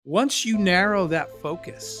Once you narrow that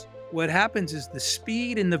focus, what happens is the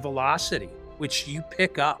speed and the velocity which you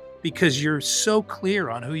pick up because you're so clear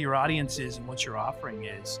on who your audience is and what your offering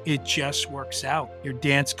is, it just works out. Your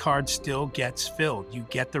dance card still gets filled. You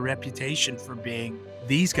get the reputation for being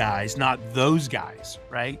these guys, not those guys,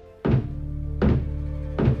 right?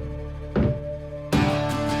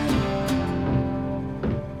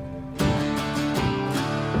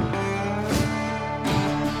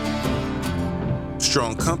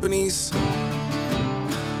 Strong companies,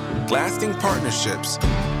 lasting partnerships,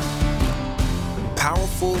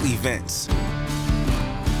 powerful events.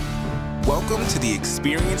 Welcome to the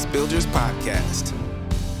Experience Builders Podcast.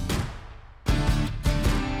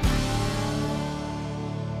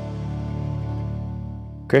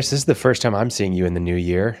 Chris, this is the first time I'm seeing you in the new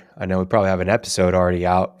year. I know we probably have an episode already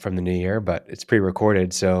out from the new year, but it's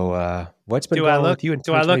pre-recorded. So what's been going on with you in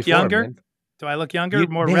 2024? Do I look younger? Man? Do I look younger,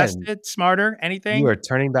 more rested, smarter, anything? You are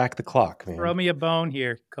turning back the clock, man. Throw me a bone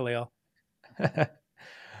here, Khalil.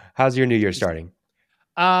 How's your new year starting?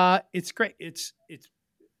 It's great. It's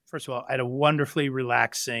first of all, I had a wonderfully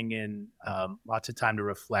relaxing and lots of time to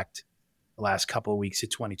reflect the last couple of weeks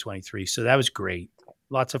of 2023. So that was great.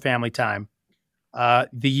 Lots of family time.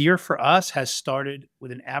 The year for us has started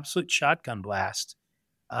with an absolute shotgun blast.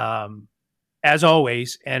 As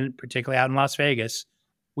always, and particularly out in Las Vegas,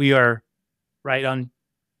 we are right on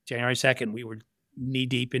January 2nd. We were knee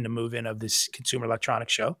deep in the move-in of this Consumer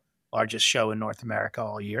Electronics Show, largest show in North America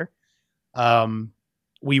all year.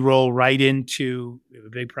 We roll right into we have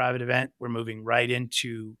a big private event. We're moving right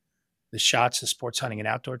into the SHOTS, the Sports Hunting and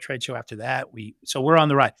Outdoor Trade Show. After that, so we're on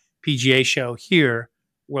the ride. PGA show here,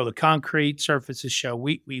 World of Concrete, Surfaces show.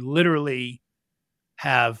 We literally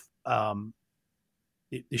have the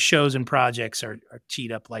shows and projects are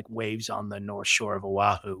teed up like waves on the North Shore of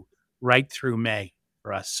Oahu right through May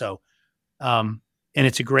for us. So, and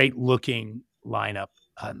it's a great looking lineup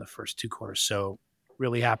in the first two quarters. So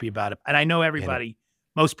really happy about it. And I know everybody,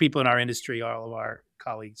 most people in our industry, all of our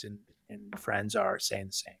colleagues and friends are saying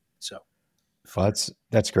the same. So, well,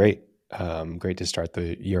 that's great. Great to start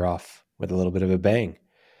the year off with a little bit of a bang.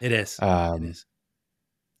 It is. It is.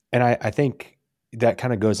 And I think that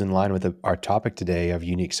kind of goes in line with our topic today of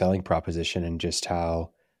unique selling proposition and just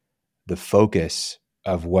how the focus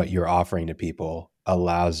of what you're offering to people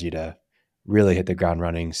allows you to really hit the ground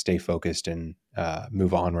running, stay focused, and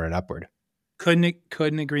move onward and upward.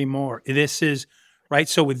 Couldn't agree more. This is right.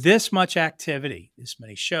 So with this much activity, this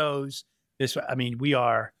many shows, we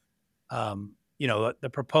are, the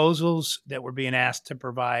proposals that we're being asked to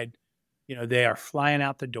provide, they are flying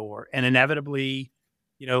out the door, and inevitably,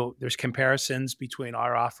 there's comparisons between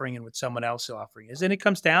our offering and what someone else's offering is. And it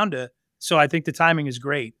comes down to, so I think the timing is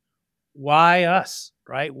great. Why us,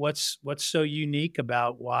 right? What's so unique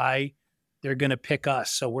about why they're going to pick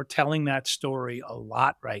us? So we're telling that story a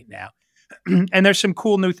lot right now. And there's some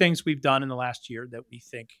cool new things we've done in the last year that we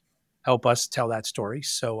think help us tell that story.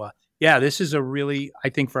 So this is a really, I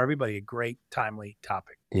think for everybody, a great timely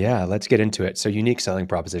topic. Yeah, let's get into it. So unique selling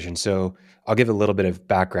proposition. So I'll give a little bit of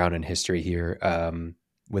background and history here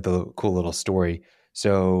with a cool little story.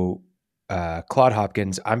 So Claude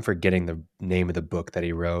Hopkins, I'm forgetting the name of the book that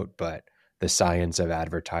he wrote, but The Science of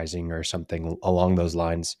Advertising or something along those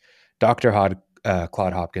lines. Dr.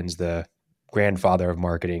 Claude Hopkins, the grandfather of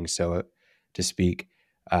marketing, so to speak,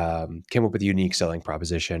 came up with a unique selling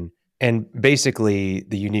proposition. And basically,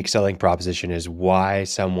 the unique selling proposition is why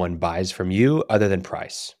someone buys from you other than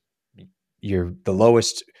price. The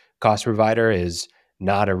lowest cost provider is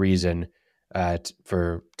not a reason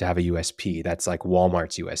to have a USP. That's like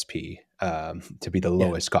Walmart's USP, to be the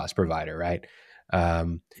lowest cost provider, right?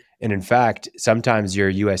 And in fact, sometimes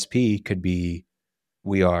your USP could be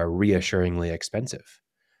we are reassuringly expensive.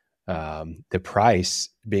 The price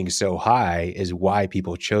being so high is why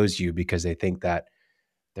people chose you, because they think that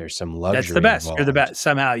there's some luxury. That's the best. Involved. You're the best.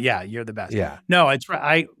 Somehow, you're the best. Yeah. No, it's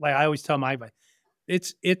right. I always tell my advice.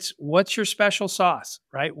 It's what's your special sauce,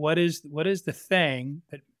 right? What is the thing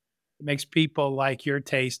that makes people like your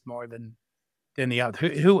taste more than the other?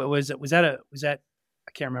 Who was it? Was that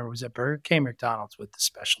I can't remember. Was it Burger King or McDonald's with the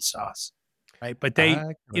special sauce? Right. But they,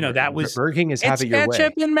 that was Burger King is have it your way. It's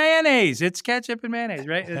ketchup and mayonnaise. It's ketchup and mayonnaise,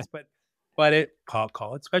 right? But it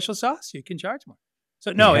call it special sauce. You can charge more.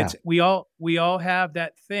 So no, it's we all have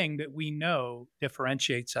that thing that we know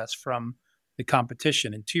differentiates us from the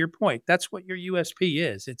competition. And to your point, that's what your USP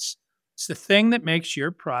is. It's the thing that makes your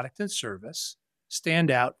product and service stand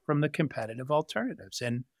out from the competitive alternatives.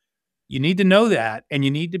 And you need to know that, and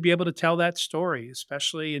you need to be able to tell that story,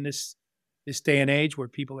 especially in this this day and age where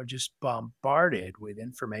people are just bombarded with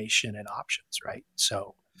information and options, right?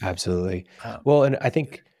 So, Absolutely. um, Well, and I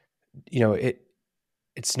think,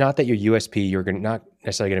 it's not that your USP, you're not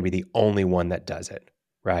necessarily going to be the only one that does it,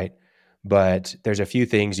 right? But there's a few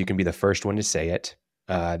things. You can be the first one to say it,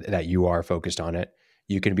 that you are focused on it.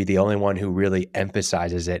 You can be the only one who really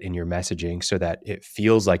emphasizes it in your messaging so that it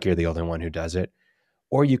feels like you're the only one who does it.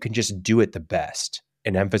 Or you can just do it the best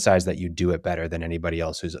and emphasize that you do it better than anybody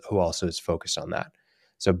else who also is focused on that.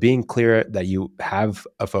 So being clear that you have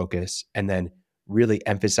a focus and then really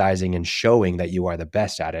emphasizing and showing that you are the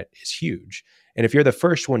best at it is huge. And if you're the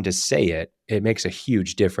first one to say it, it makes a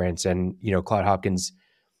huge difference. And, Claude Hopkins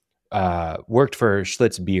worked for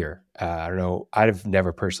Schlitz Beer. I don't know. I've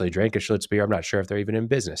never personally drank a Schlitz beer. I'm not sure if they're even in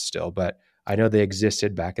business still, but I know they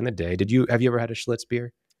existed back in the day. Have you ever had a Schlitz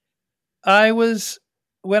beer?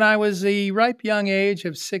 when I was the ripe young age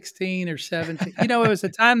of 16 or 17, it was the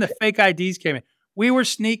time the fake IDs came in. We were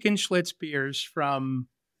sneaking Schlitz beers from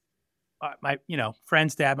my,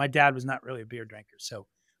 friend's dad. My dad was not really a beer drinker. So,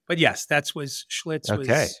 but yes, Schlitz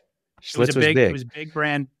Okay. Schlitz was big. It was a big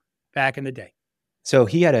brand back in the day. So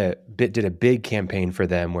he did a big campaign for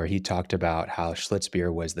them where he talked about how Schlitz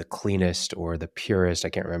beer was the cleanest or the purest, I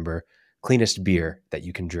can't remember, cleanest beer that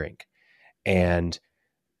you can drink. And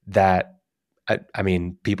that, I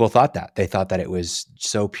mean, people thought that. They thought that it was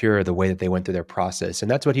so pure the way that they went through their process.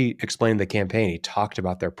 And that's what he explained in the campaign. He talked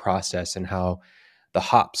about their process and how the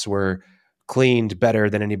hops were cleaned better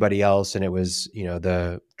than anybody else. And it was,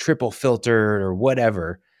 the triple filtered or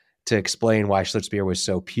whatever, to explain why Schlitz beer was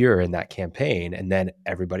so pure in that campaign. And then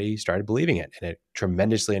everybody started believing it, and it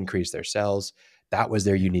tremendously increased their sales. That was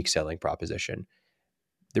their unique selling proposition.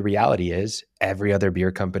 The reality is every other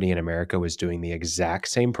beer company in America was doing the exact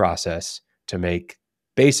same process to make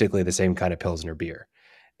basically the same kind of Pilsner beer.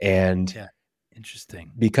 And yeah,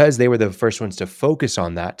 interesting. Because they were the first ones to focus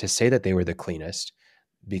on that, to say that they were the cleanest,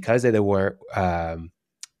 because they were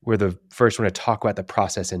the first one to talk about the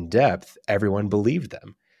process in depth, everyone believed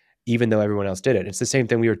them, even though everyone else did it. It's the same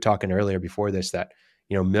thing we were talking earlier before this, that,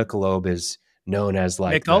 Michelob is known as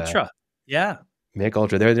like Mick Ultra. Yeah. Mick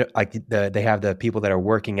Ultra. They're like they have the people that are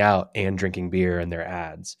working out and drinking beer in their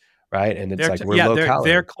ads, right? And it's we're low calorie.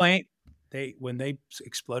 Their claim, when they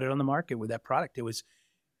exploded on the market with that product,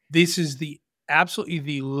 this is absolutely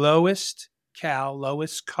the lowest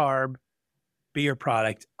carb beer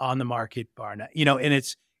product on the market, bar none. And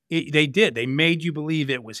they made you believe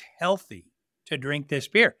it was healthy to drink this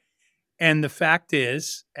beer. And the fact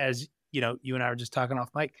is, as you and I were just talking off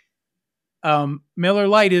mic, Miller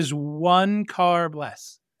Lite is one carb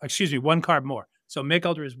more. So Mick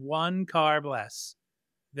Ultra is one carb less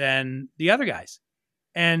than the other guys.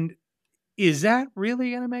 And is that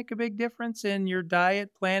really going to make a big difference in your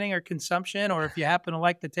diet planning or consumption, or if you happen to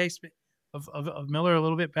like the taste of Miller a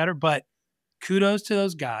little bit better? But kudos to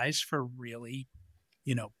those guys for really,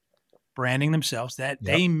 branding themselves. That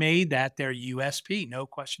they made that their USP, no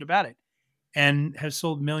question about it, and have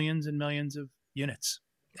sold millions and millions of units.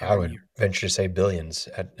 I would venture to say billions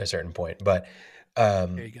at a certain point. But there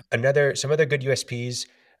you go. Some other good USPs,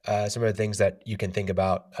 some of the things that you can think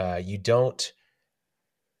about.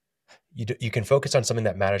 You can focus on something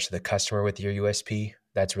that matters to the customer with your USP.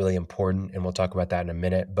 That's really important, and we'll talk about that in a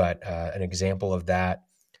minute. But an example of that,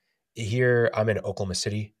 here I'm in Oklahoma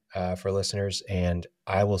City for listeners, and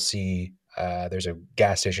I will see there's a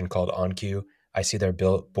gas station called OnQ. I see their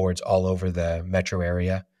billboards all over the metro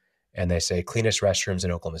area, and they say cleanest restrooms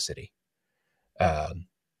in Oklahoma City.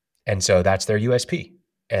 And so that's their USP.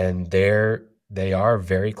 And they are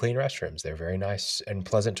very clean restrooms. They're very nice and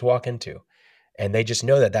pleasant to walk into. And they just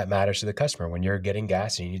know that matters to the customer. When you're getting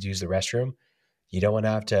gas and you need to use the restroom, you don't want to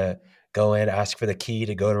have to go in, ask for the key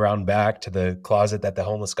to go around back to the closet that the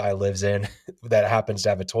homeless guy lives in that happens to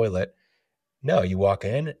have a toilet. No, you walk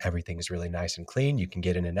in, everything's really nice and clean. You can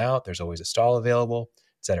get in and out. There's always a stall available,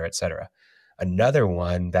 et cetera, et cetera. Another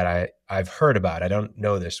one that I've heard about, I don't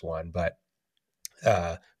know this one, but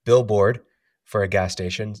billboard for a gas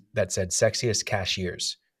station that said sexiest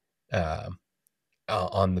cashiers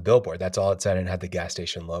on the billboard. That's all it said, and had the gas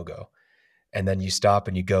station logo. And then you stop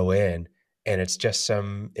and you go in, and it's just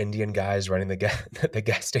some Indian guys running the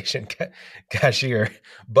gas station cashier,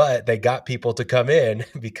 but they got people to come in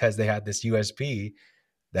because they had this USP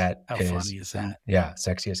that How funny is that? Yeah,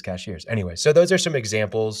 sexiest cashiers. Anyway, so those are some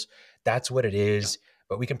examples. That's what it is,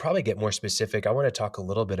 but we can probably get more specific. I want to talk a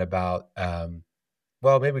little bit about,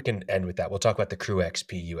 maybe we can end with that. We'll talk about the Crew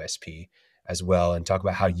XP USP as well, and talk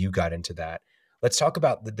about how you got into that. Let's talk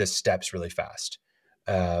about the steps really fast.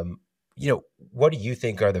 What do you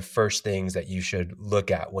think are the first things that you should look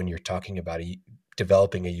at when you're talking about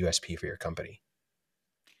developing a USP for your company?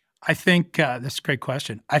 I think that's a great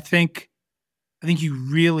question. I think you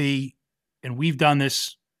really, and we've done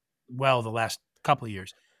this well the last couple of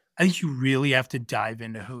years. I think you really have to dive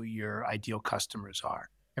into who your ideal customers are.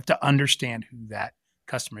 You have to understand who that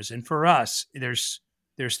customer is. And for us, there's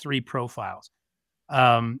three profiles.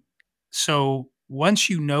 Um, so once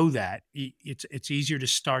you know that, it's easier to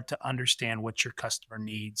start to understand what your customer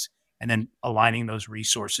needs, and then aligning those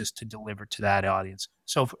resources to deliver to that audience.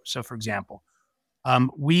 So for example,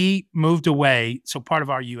 we moved away. So part of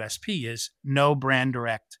our USP is no brand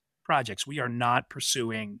direct projects. We are not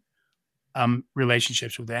pursuing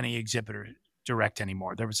relationships with any exhibitor direct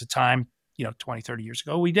anymore. There was a time, 20, 30 years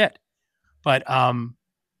ago, we did. But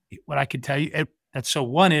what I can tell you, so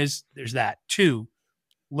one is there's that. Two,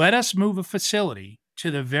 let us move a facility to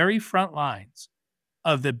the very front lines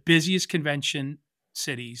of the busiest convention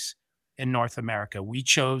cities in North America. We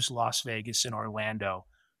chose Las Vegas and Orlando,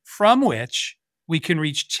 from which we can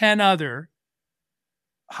reach 10 other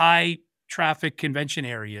high traffic convention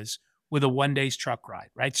areas with a 1 day's truck ride,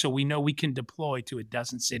 right? So we know we can deploy to a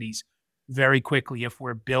dozen cities very quickly if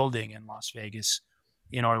we're building in Las Vegas,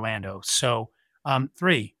 in Orlando. So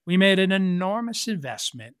three, we made an enormous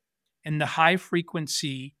investment in the high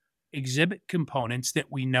frequency exhibit components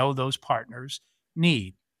that we know those partners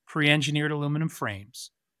need: pre-engineered aluminum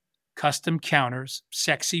frames, custom counters,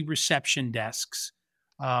 sexy reception desks,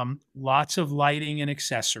 lots of lighting and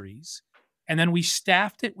accessories. And then we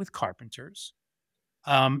staffed it with carpenters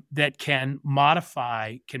that can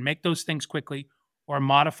make those things quickly, or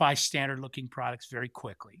modify standard looking products very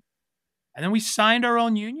quickly. And then we signed our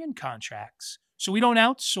own union contracts. So we don't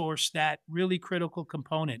outsource that really critical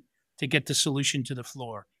component to get the solution to the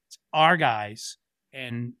floor. It's our guys.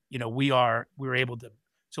 And, we're able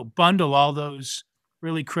to bundle all those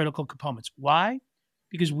really critical components. Why?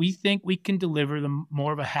 Because we think we can deliver them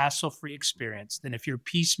more of a hassle-free experience than if you're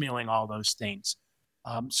piecemealing all those things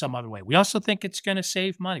some other way. We also think it's going to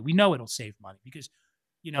save money. We know it'll save money because,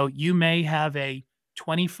 you may have a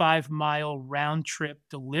 25-mile round trip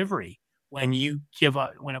delivery when you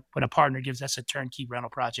when a partner gives us a turnkey rental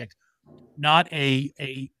project, not a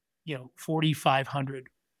 4,500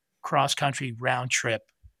 cross-country round trip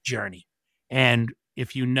journey. And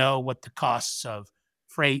if you know what the costs of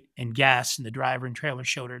freight and gas and the driver and trailer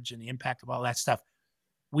shortage and the impact of all that stuff,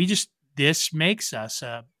 this makes us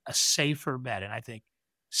a safer bet. And I think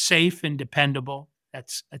safe and dependable,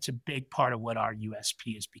 that's a big part of what our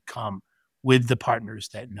USP has become with the partners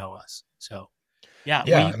that know us. So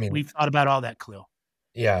we've thought about all that, Khalil.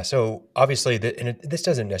 Yeah. So obviously this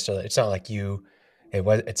doesn't necessarily, it's not like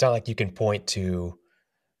it's not like you can point to,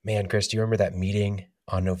 man, Chris, do you remember that meeting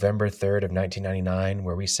on November 3rd of 1999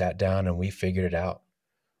 where we sat down and we figured it out?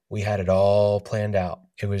 We had it all planned out.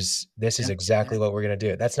 This is exactly what we're going to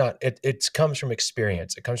do. That's not, it comes from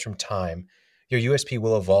experience. It comes from time. Your USP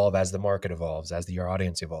will evolve as the market evolves, as your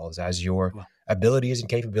audience evolves, as your abilities and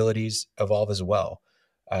capabilities evolve as well.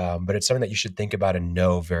 But it's something that you should think about and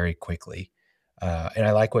know very quickly. And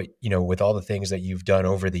I like what, with all the things that you've done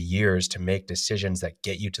over the years to make decisions that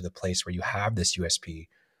get you to the place where you have this USP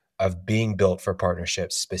of being built for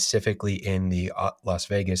partnerships, specifically in the Las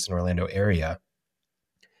Vegas and Orlando area.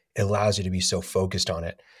 It allows you to be so focused on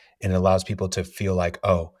it, and it allows people to feel like,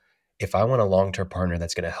 oh, if I want a long-term partner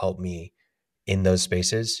that's going to help me in those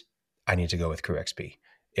spaces, I need to go with Crew XP.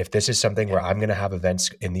 If this is something where I'm going to have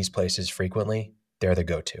events in these places frequently, they're the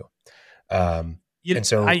go-to. And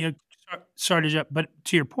so, sorry to jump, but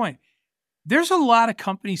to your point, there's a lot of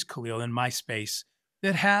companies, Khalil, in my space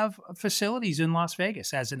that have facilities in Las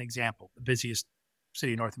Vegas, as an example, the busiest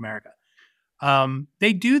city in North America.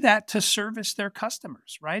 They do that to service their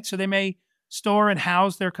customers, right? So they may store and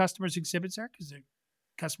house their customers' exhibits there because their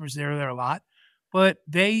customers there a lot, but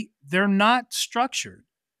they're not structured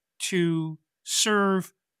to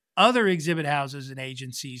serve other exhibit houses and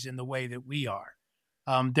agencies in the way that we are.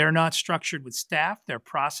 They're not structured with staff. Their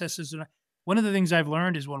processes. One of the things I've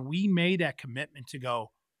learned is when we made that commitment to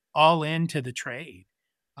go all into the trade,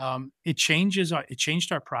 it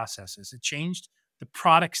changed our processes. It changed the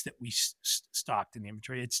products that we stocked in the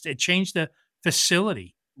inventory. It changed the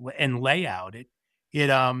facility and layout.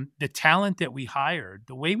 The talent that we hired,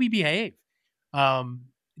 the way we behave.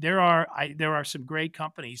 There are some great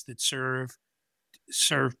companies that serve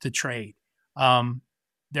the trade.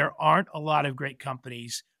 There aren't a lot of great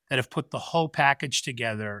companies that have put the whole package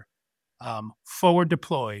together, forward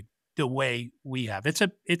deployed the way we have.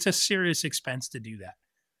 It's a serious expense to do that.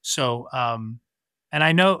 So, and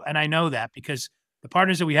I know that because the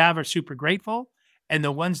partners that we have are super grateful, and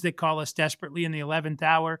the ones that call us desperately in the 11th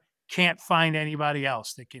hour can't find anybody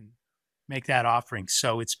else that can make that offering.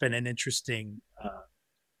 So it's been an interesting,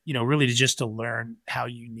 really to learn how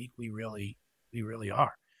unique we really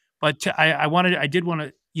are. But I did want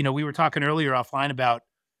to, we were talking earlier offline about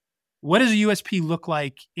what does a USP look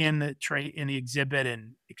like in the exhibit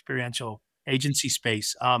and experiential agency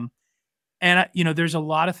space. There's a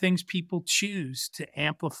lot of things people choose to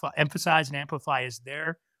emphasize and amplify as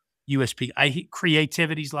their USP.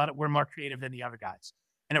 Creativity is we're more creative than the other guys.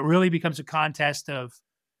 And it really becomes a contest of,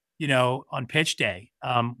 on pitch day,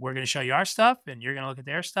 we're going to show you our stuff and you're going to look at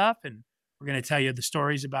their stuff and we're going to tell you the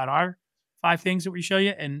stories about our 5 things that we show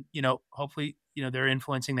you. And, hopefully, they're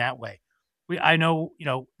influencing that way. I know,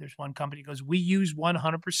 there's one company that goes, we use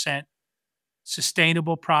 100%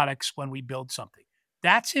 sustainable products when we build something.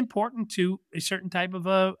 That's important to a certain type of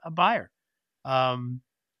a buyer.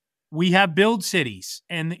 We have build cities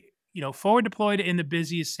and, forward deployed in the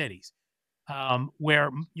busiest cities where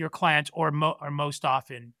your clients are most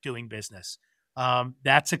often doing business.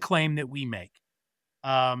 That's a claim that we make.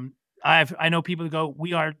 I know people that go,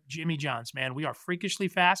 we are Jimmy John's, man. We are freakishly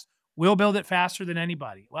fast. We'll build it faster than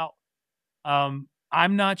anybody. Well, I'm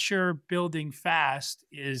not sure building fast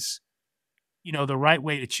is, the right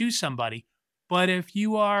way to choose somebody. But if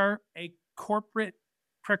you are a corporate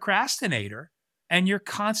procrastinator and you're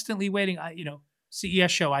constantly waiting, CES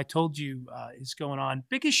show I told you is going on,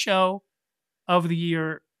 biggest show of the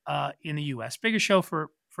year in the U.S., biggest show for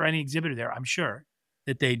any exhibitor there, I'm sure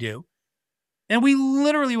that they do. And we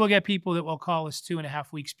literally will get people that will call us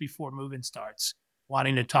 2.5 weeks before move-in starts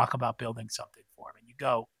wanting to talk about building something for them. And you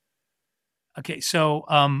go, okay, so,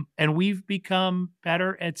 and we've become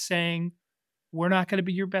better at saying, we're not going to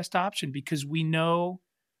be your best option because we know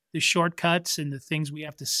the shortcuts and the things we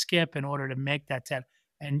have to skip in order to make that test.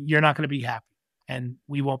 And you're not going to be happy. And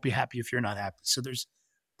we won't be happy if you're not happy. So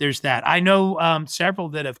there's that. I know several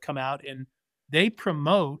that have come out and they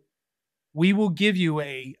promote, we will give you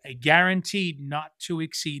a guaranteed not to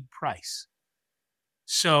exceed price.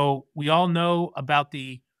 So we all know about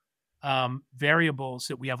the variables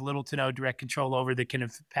that we have little to no direct control over that can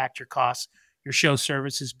impact your costs. Your show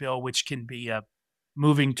services bill, which can be a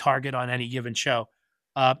moving target on any given show.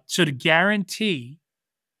 So to guarantee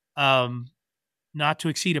not to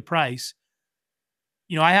exceed a price,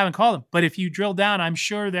 I haven't called them, but if you drill down, I'm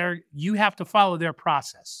sure you have to follow their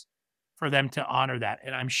process for them to honor that.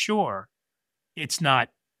 And I'm sure it's not,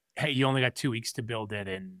 hey, you only got 2 weeks to build it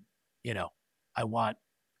and, I want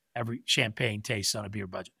every champagne taste on a beer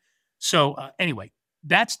budget. So anyway,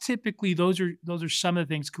 that's typically those are some of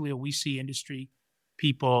the things, Khalil, we see our industry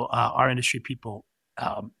people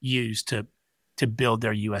use to build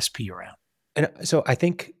their USP around. And so I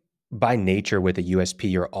think by nature with a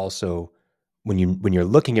USP, you're also when you're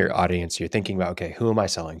looking at your audience, you're thinking about, okay, who am I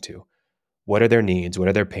selling to? What are their needs? What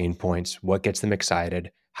are their pain points? What gets them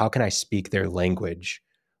excited? How can I speak their language?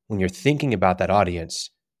 When you're thinking about that audience,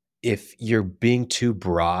 if you're being too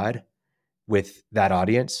broad with that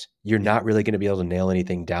audience, you're not really going to be able to nail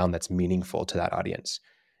anything down that's meaningful to that audience.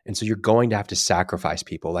 And so you're going to have to sacrifice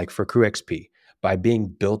people, like for Crew XP, by being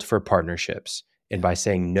built for partnerships and by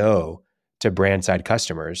saying no to brand side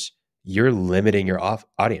customers, you're limiting your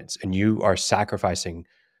audience and you are sacrificing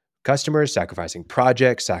customers, sacrificing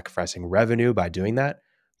projects, sacrificing revenue by doing that.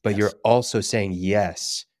 But you're also saying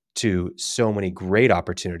yes to so many great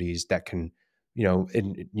opportunities that can,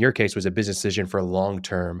 in your case was a business decision for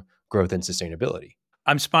long-term growth and sustainability.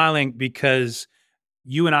 I'm smiling because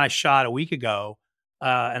you and I shot a week ago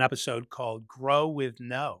an episode called Grow with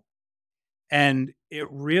No. And it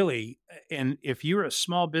really, and if you're a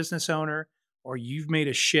small business owner or you've made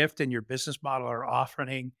a shift in your business model or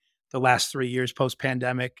offering the last 3 years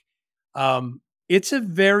post-pandemic, it's a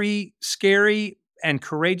very scary and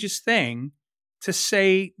courageous thing to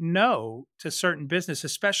say no to certain business,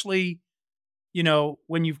 especially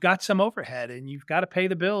when you've got some overhead and you've got to pay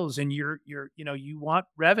the bills and you want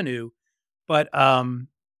revenue. But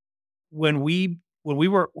when we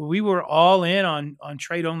were all in on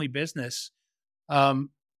trade only business, no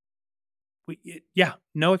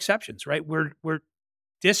exceptions, right? We're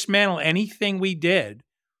dismantle anything we did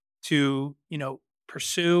to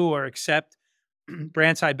pursue or accept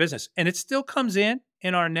brand side business, and it still comes in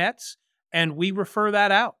our nets, and we refer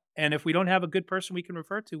that out. And if we don't have a good person we can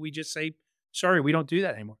refer to, we just say, sorry, we don't do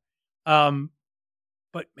that anymore.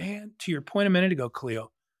 But man, to your point a minute ago,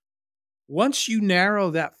 Khalil, once you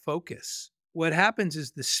narrow that focus, what happens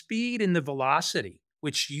is the speed and the velocity,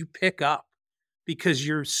 which you pick up because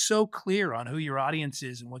you're so clear on who your audience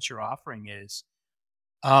is and what your offering is.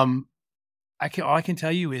 All I can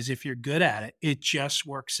tell you is if you're good at it, it just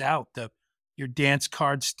works out. Your dance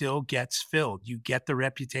card still gets filled. You get the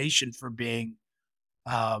reputation for being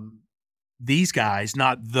these guys,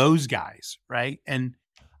 not those guys, right? And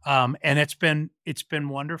it's been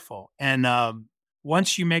wonderful. And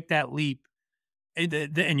once you make that leap,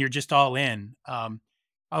 and you're just all in,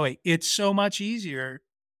 it's so much easier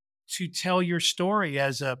to tell your story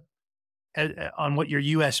on what your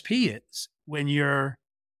USP is when you're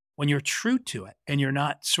true to it, and you're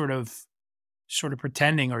not sort of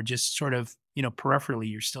pretending, or just sort of,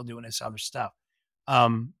 peripherally you're still doing this other stuff.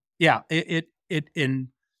 Yeah, and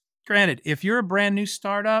granted, if you're a brand new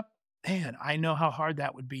startup, man, I know how hard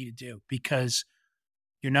that would be to do, because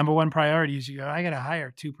your number one priority is, I got to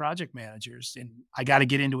hire 2 project managers, and I got to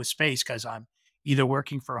get into a space because I'm either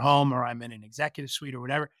working for home or I'm in an executive suite or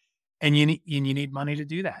whatever. And you need money to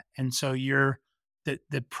do that. And so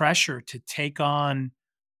the pressure to take on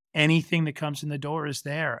anything that comes in the door is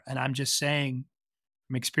there. And I'm just saying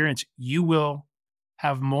from experience, you will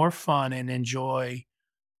have more fun and enjoy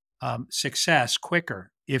success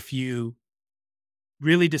quicker if you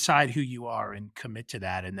really decide who you are and commit to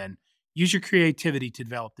that, and then use your creativity to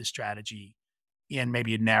develop the strategy in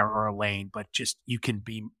maybe a narrower lane, but just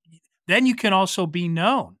then you can also be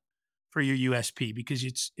known for your USP, because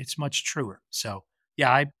it's much truer. So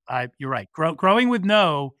yeah, you're right. Growing with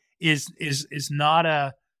no is not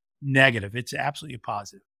a negative. It's absolutely a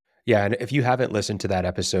positive. Yeah, and if you haven't listened to that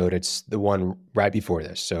episode, it's the one right before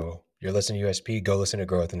this. So you're listening to USP, go listen to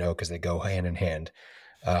Grow with No, because they go hand in hand.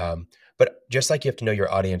 But just like you have to know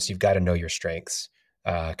your audience, you've got to know your strengths,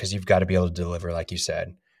 because you've got to be able to deliver, like you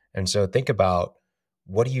said. And so think about,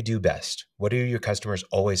 what do you do best? What do your customers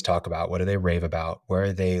always talk about? What do they rave about? Where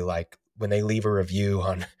are they, like, when they leave a review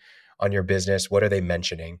on your business, what are they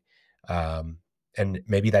mentioning? And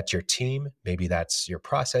maybe that's your team, maybe that's your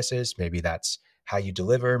processes, maybe that's how you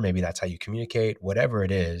deliver, maybe that's how you communicate, whatever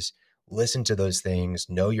it is. Listen to those things,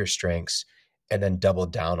 know your strengths, and then double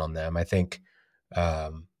down on them. I think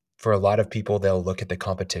for a lot of people, they'll look at the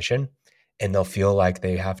competition and they'll feel like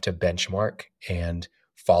they have to benchmark and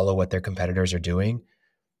follow what their competitors are doing.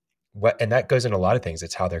 And that goes in a lot of things.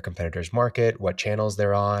 It's how their competitors market, what channels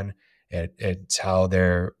they're on. It's how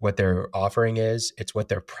what their offering is. It's what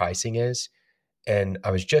their pricing is. And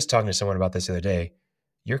I was just talking to someone about this the other day.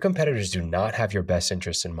 Your competitors do not have your best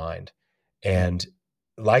interests in mind. And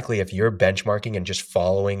likely, if you're benchmarking and just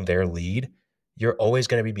following their lead, you're always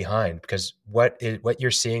going to be behind, because what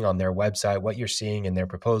you're seeing on their website, what you're seeing in their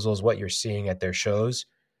proposals, what you're seeing at their shows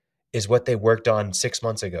is what they worked on 6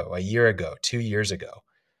 months ago, a year ago, 2 years ago.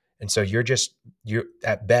 And so you're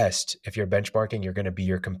at best, if you're benchmarking, you're going to be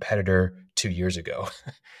your competitor 2 years ago.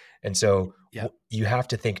 And so you have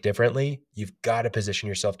to think differently. You've got to position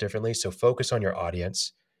yourself differently. So focus on your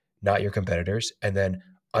audience, not your competitors, and then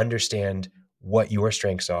understand what your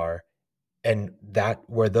strengths are. And that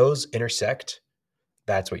where those intersect,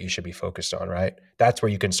 that's what you should be focused on, right? That's where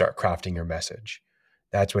you can start crafting your message.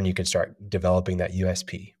 That's when you can start developing that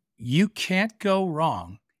USP. You can't go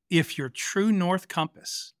wrong if your true north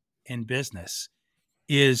compass in business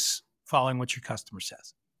is following what your customer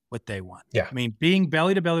says, what they want. Yeah. I mean, being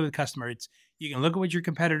belly to belly with the customer, you can look at what your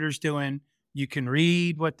competitor's doing. You can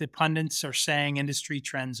read what the pundits are saying, industry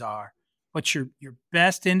trends are. But your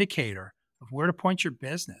best indicator of where to point your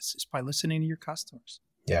business is by listening to your customers.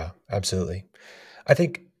 Yeah, absolutely. I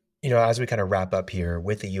think, as we kind of wrap up here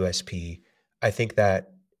with the USP, I think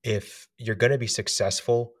that if you're going to be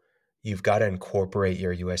successful, you've got to incorporate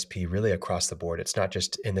your USP really across the board. It's not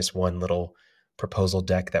just in this one little proposal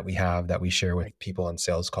deck that we have that we share with people on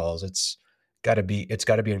sales calls. It's got to be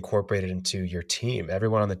incorporated into your team.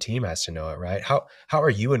 Everyone on the team has to know it, right? How are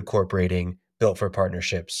you incorporating Built for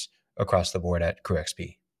Partnerships across the board at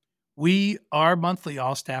CrewXP? Our monthly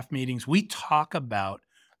all staff meetings, we talk about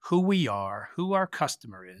who we are, who our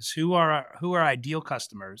customer is, who are ideal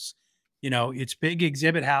customers. It's big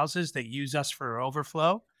exhibit houses that use us for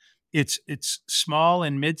overflow. It's small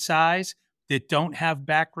and mid-size that don't have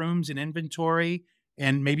back rooms and inventory,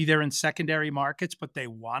 and maybe they're in secondary markets, but they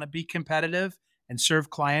want to be competitive and serve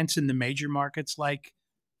clients in the major markets like,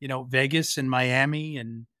 Vegas and Miami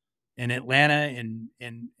and Atlanta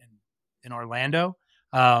and Orlando.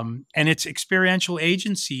 And it's experiential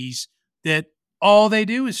agencies that all they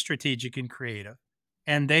do is strategic and creative,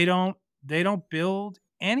 and they don't build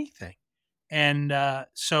anything. And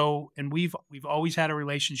we've always had a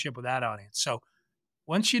relationship with that audience. So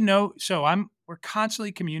once we're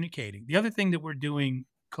constantly communicating. The other thing that we're doing,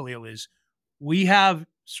 Khalil, is we have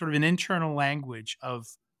sort of an internal language of,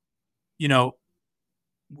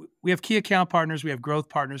 we have key account partners, we have growth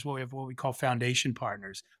partners, we have what we call foundation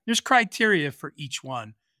partners. There's criteria for each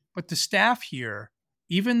one, but the staff here,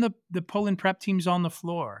 even the pull and prep teams on the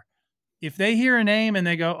floor, if they hear a name and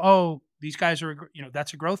they go, oh, these guys are,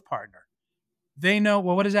 that's a growth partner, they know,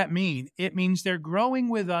 well, what does that mean? It means they're growing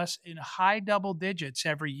with us in high double digits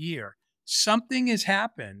every year. Something has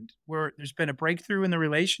happened where there's been a breakthrough in the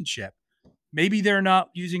relationship. Maybe they're not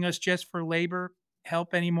using us just for labor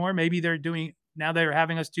help anymore. Maybe now they're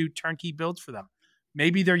having us do turnkey builds for them.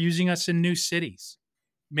 Maybe they're using us in new cities.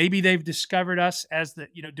 Maybe they've discovered us as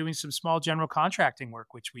doing some small general contracting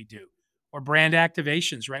work, which we do, or brand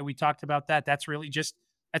activations, right? We talked about that. That's really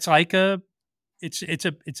it's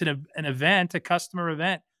an event, a customer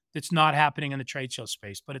event that's not happening in the trade show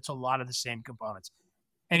space, but it's a lot of the same components.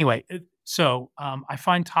 Anyway, so I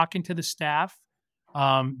find talking to the staff,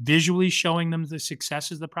 visually showing them the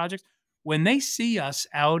successes of the projects, when they see us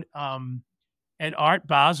out at Art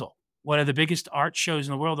Basel, one of the biggest art shows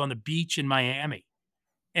in the world, on the beach in Miami,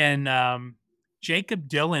 and Jacob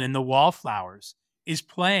Dylan and the Wallflowers is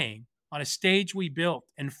playing on a stage we built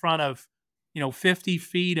in front of 50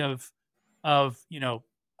 feet of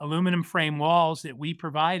aluminum frame walls that we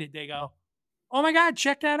provided. They go, oh my God,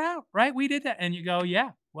 check that out, right? We did that. And you go,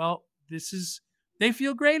 yeah, well, they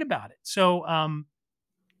feel great about it. So,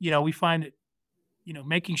 we find it,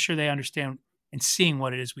 making sure they understand and seeing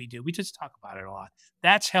what it is we do. We just talk about it a lot.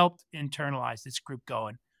 That's helped internalize this group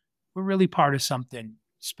going, we're really part of something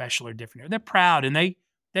special or different. They're proud, and they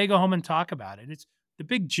go home and talk about it. It's the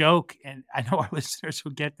big joke. And I know our listeners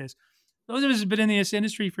will get this. Those of us who have been in this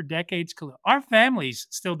industry for decades, our families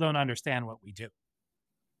still don't understand what we do.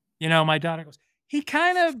 My daughter goes, he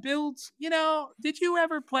kind of builds, did you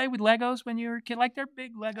ever play with Legos when you were a kid? Like, they're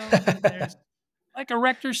big Legos. And there's like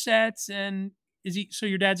erector sets. And so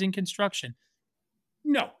your dad's in construction?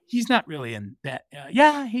 No, he's not really in that.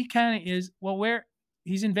 Yeah, he kind of is. Well,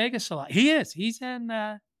 he's in Vegas a lot. He is. He's in,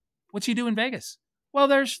 what's he do in Vegas? Well,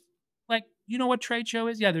 there's what trade show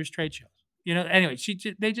is? Yeah, there's trade shows. Anyway,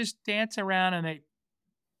 they just dance around and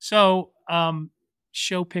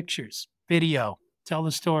show pictures, video, tell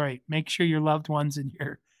the story, make sure your loved ones and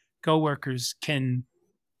your coworkers can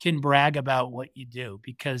brag about what you do,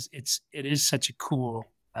 because it is such a cool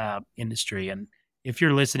industry. And if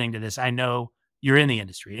you're listening to this, I know you're in the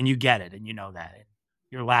industry and you get it, and you know that, and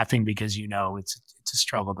you're laughing because it's a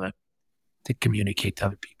struggle to communicate to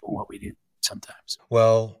other people what we do sometimes.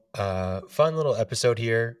 Well, fun little episode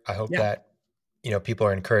here. I hope that people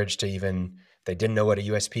are encouraged to, even if they didn't know what a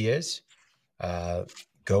USP is,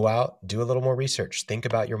 go out, do a little more research, think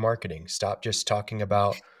about your marketing, stop just talking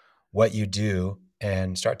about what you do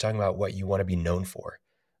and start talking about what you want to be known for.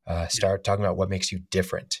 Start talking about what makes you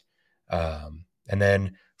different. And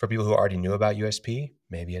then for people who already knew about USP,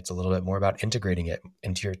 maybe it's a little bit more about integrating it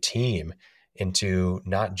into your team, into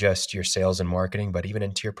not just your sales and marketing, but even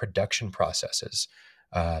into your production processes,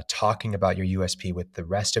 talking about your USP with the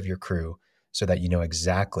rest of your crew so that you know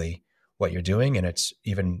exactly what you're doing, and it's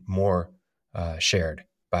even more shared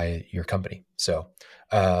by your company. So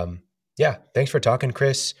thanks for talking,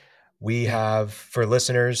 Chris. We have, for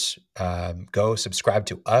listeners, go subscribe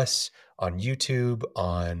to us on YouTube,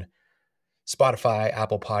 on Spotify,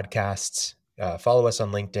 Apple Podcasts. Follow us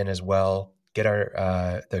on LinkedIn as well. Get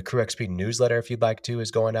our the Crew XP newsletter, if you'd like to,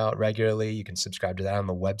 is going out regularly. You can subscribe to that on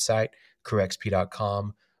the website,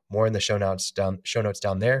 crewxp.com. More in the show notes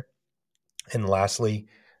down there. And lastly,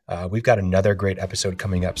 we've got another great episode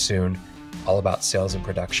coming up soon, all about sales and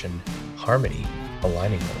production harmony,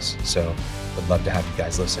 aligning those. So would love to have you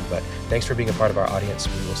guys listen. But thanks for being a part of our audience.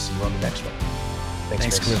 We will see you on the next one.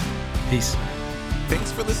 Thanks Crew. Peace.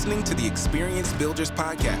 Thanks for listening to the Experience Builders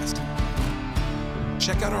Podcast.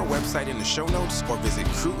 Check out our website in the show notes or visit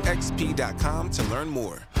crewxp.com to learn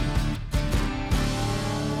more.